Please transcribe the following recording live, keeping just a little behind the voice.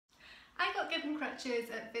crutches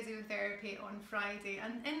at physiotherapy on Friday,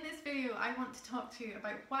 and in this video I want to talk to you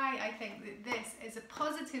about why I think that this is a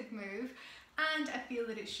positive move and I feel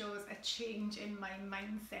that it shows a change in my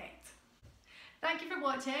mindset. Thank you for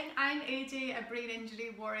watching. I'm AJ, a brain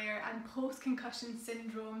injury warrior and post-concussion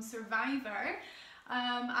syndrome survivor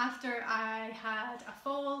after I had a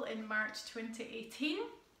fall in March 2018.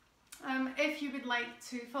 If you would like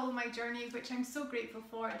to follow my journey, which I'm so grateful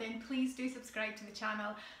for, then please do subscribe to the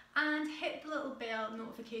channel and hit the little bell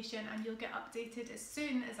notification and you'll get updated as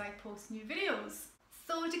soon as I post new videos.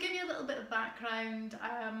 So to give you a little bit of background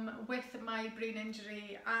with my brain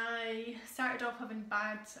injury, I started off having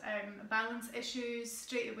bad balance issues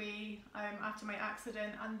straight away after my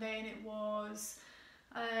accident, and then it was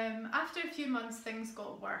after a few months things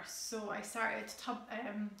got worse. So I started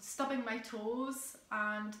stubbing my toes,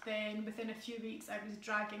 and then within a few weeks I was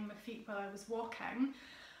dragging my feet while I was walking.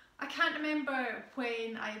 I can't remember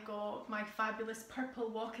when I got my fabulous purple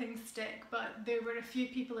walking stick, but there were a few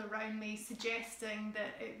people around me suggesting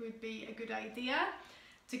that it would be a good idea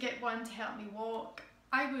to get one to help me walk.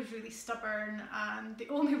 I was really stubborn, and the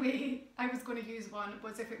only way I was going to use one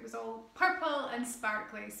was if it was all purple and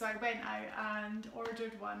sparkly, so I went out and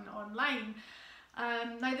ordered one online.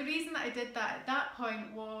 Now the reason that I did that at that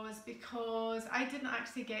point was because I didn't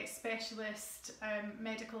actually get specialist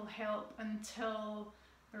medical help until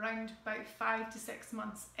around about 5 to 6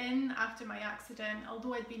 months in after my accident,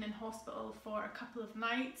 although I'd been in hospital for a couple of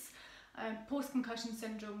nights. Post-concussion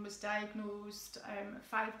syndrome was diagnosed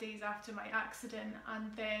 5 days after my accident,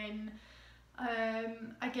 and then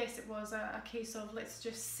I guess it was a case of let's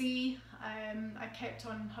just see. I kept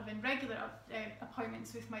on having regular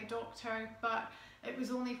appointments with my doctor, but it was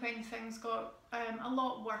only when things got a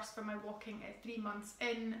lot worse for my walking at 3 months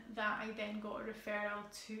in that I then got a referral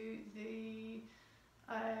to the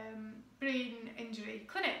brain injury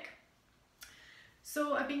clinic.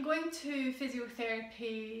 So I've been going to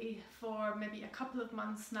physiotherapy for maybe a couple of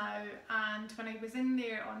months now, and when I was in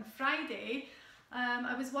there on Friday,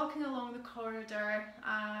 I was walking along the corridor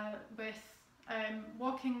with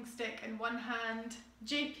walking stick in one hand,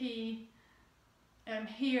 JP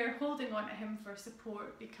here holding on to him for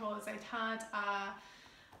support because I'd had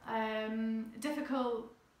a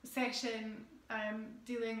difficult session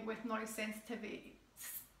dealing with noise sensitivity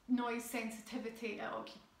at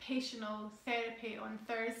occupational therapy on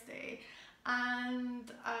Thursday,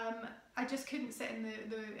 and I just couldn't sit in the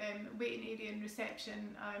waiting area in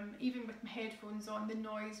reception. Even with my headphones on, the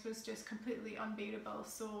noise was just completely unbearable,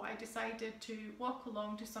 so I decided to walk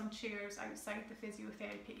along to some chairs outside the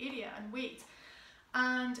physiotherapy area and wait.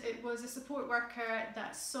 And it was a support worker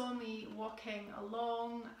that saw me walking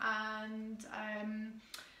along, and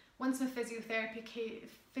once my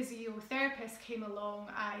physiotherapist came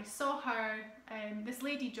along, I saw her. This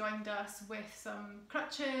lady joined us with some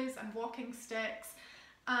crutches and walking sticks,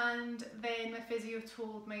 and then my physio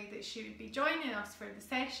told me that she would be joining us for the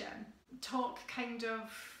session. Talk kind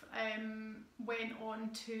of went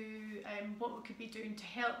on to what we could be doing to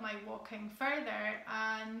help my walking further,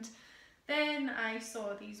 and then I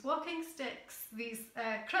saw these walking sticks, these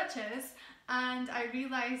crutches, and I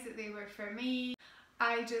realised that they were for me.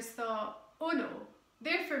 I just thought, oh no,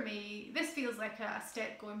 they're for me. This feels like a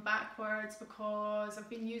step going backwards because I've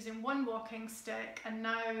been using one walking stick, and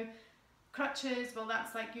now crutches, well,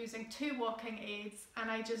 that's like using 2 walking aids, and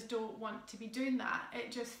I just don't want to be doing that.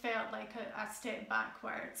 It just felt like a step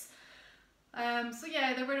backwards. So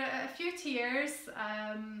yeah, there were a few tears,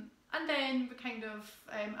 and then we kind of,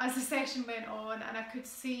 as the session went on and I could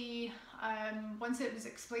see, once it was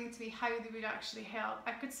explained to me how they would actually help,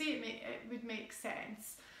 I could see it would make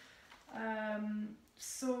sense.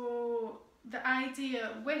 So the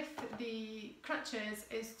idea with the crutches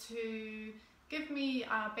is to give me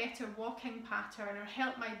a better walking pattern, or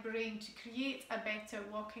help my brain to create a better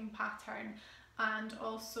walking pattern, and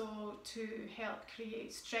also to help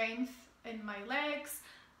create strength in my legs,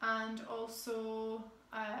 and also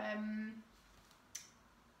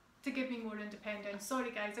to give me more independence.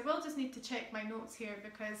 Sorry guys, I will just need to check my notes here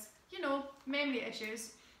because, you know, memory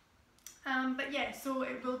issues. But yeah, so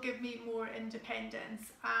it will give me more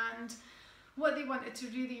independence, and what they wanted to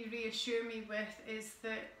really reassure me with is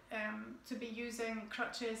that to be using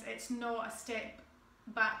crutches, it's not a step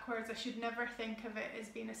backwards. I should never think of it as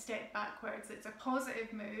being a step backwards. It's a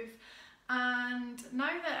positive move. And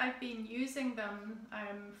now that I've been using them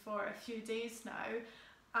for a few days now,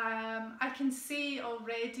 I can see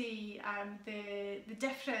already the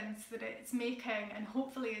difference that it's making, and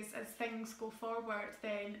hopefully as things go forward,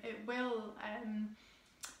 then it will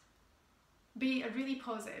be a really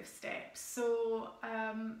positive step. So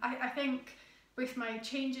I think with my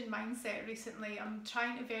change in mindset recently, I'm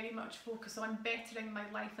trying to very much focus on bettering my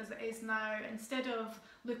life as it is now, instead of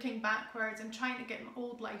looking backwards and trying to get my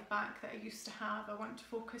old life back that I used to have. I want to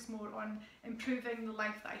focus more on improving the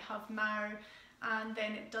life that I have now, and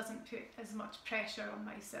then it doesn't put as much pressure on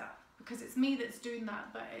myself, because it's me that's doing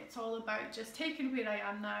that. But it's all about just taking where I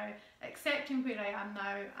am now, accepting where I am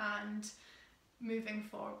now, and moving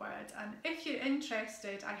forward. And if you're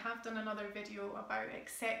interested, I have done another video about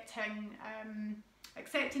accepting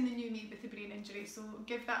the new me with the brain injury, so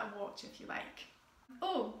give that a watch if you like.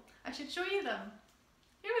 Oh, I should show you them.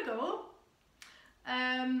 Here we go.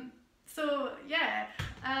 So yeah,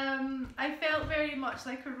 I felt very much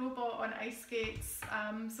like a robot on ice skates.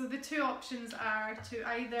 So the two options are to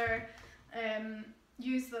either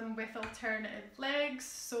use them with alternative legs,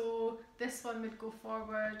 so this one would go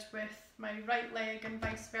forward with my right leg and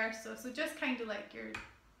vice versa, so just kind of like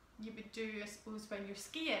you would do, I suppose, when you're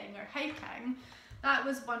skiing or hiking. That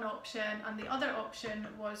was one option, and the other option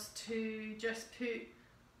was to just put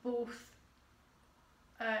both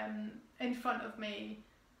in front of me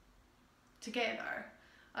together.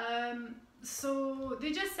 So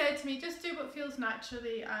they just said to me, just do what feels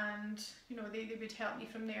naturally, and you know, they would help me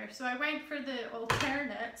from there. So I went for the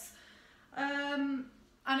alternates, and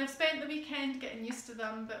I've spent the weekend getting used to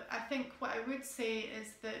them, but I think what I would say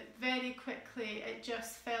is that very quickly it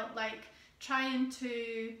just felt like trying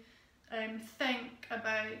to think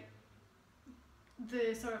about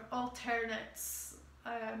the sort of alternates,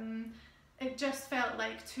 it just felt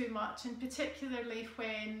like too much, and particularly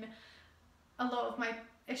when a lot of my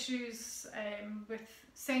issues with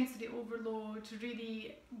sensory overload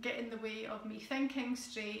really get in the way of me thinking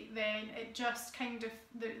straight, then it just kind of,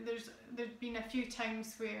 there's been a few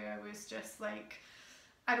times where I was just like,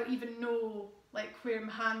 I don't even know like where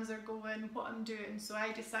my hands are going, what I'm doing, so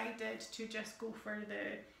I decided to just go for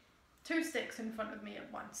the two sticks in front of me at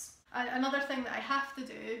once. Another thing that I have to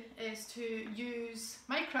do is to use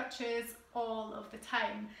my crutches all of the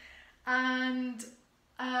time, and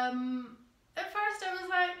at first I was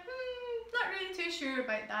like, not really too sure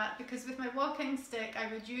about that, because with my walking stick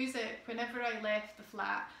I would use it whenever I left the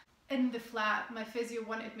flat. In the flat, my physio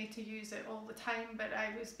wanted me to use it all the time, but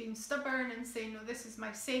I was being stubborn and saying, no, this is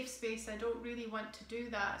my safe space, I don't really want to do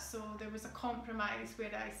that. So there was a compromise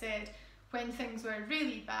where I said when things were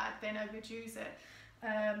really bad, then I would use it.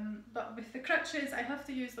 But with the crutches, I have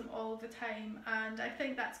to use them all the time, and I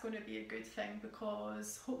think that's going to be a good thing,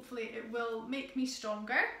 because hopefully it will make me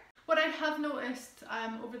stronger. What I have noticed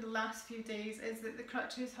over the last few days is that the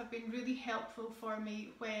crutches have been really helpful for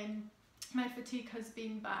me when my fatigue has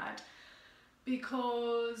been bad,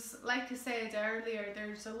 because like I said earlier,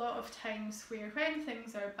 there's a lot of times where when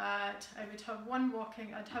things are bad, I would have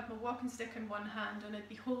I'd have my walking stick in one hand and I'd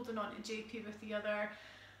be holding on to JP with the other.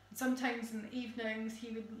 Sometimes in the evenings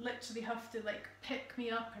he would literally have to like pick me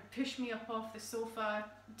up or push me up off the sofa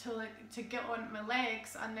to get on my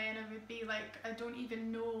legs, and then I would be like, I don't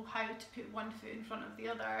even know how to put one foot in front of the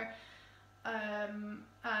other, and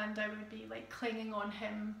I would be like clinging on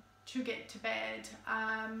him to get to bed.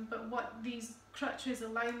 But what these crutches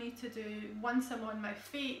allow me to do, once I'm on my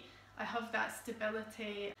feet, I have that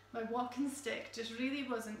stability. My walking stick just really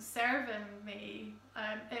wasn't serving me.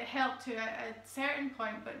 It helped to a certain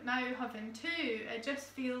point, but now having two, I just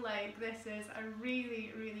feel like this is a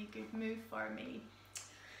really, really good move for me.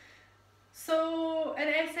 So in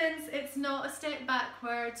essence, it's not a step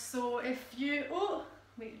backwards. So if you, oh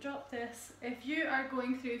wait, drop this. If you are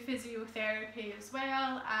going through physiotherapy as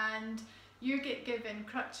well and you get given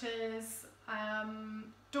crutches,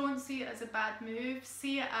 don't see it as a bad move,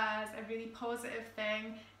 see it as a really positive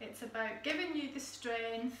thing. It's about giving you the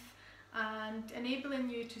strength and enabling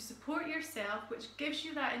you to support yourself, which gives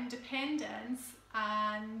you that independence.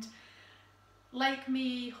 And like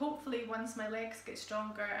me, hopefully once my legs get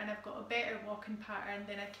stronger and I've got a better walking pattern,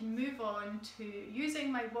 then I can move on to using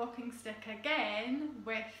my walking stick again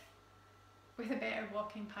with a better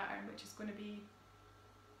walking pattern, which is going to be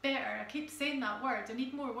better. I keep saying that word, I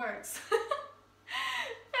need more words.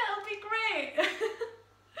 It'll be great.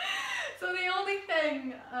 So the only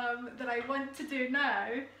thing that I want to do now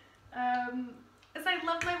is I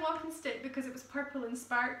love my walking stick because it was purple and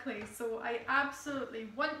sparkly, so I absolutely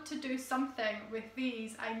want to do something with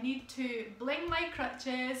these. I need to bling my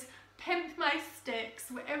crutches, pimp my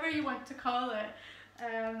sticks, whatever you want to call it.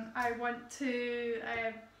 I want to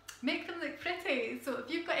make them look pretty, so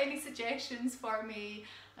if you've got any suggestions for me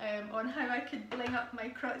on how I could bling up my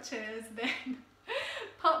crutches, then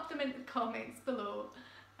pop them in the comments below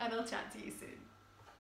and I'll chat to you soon.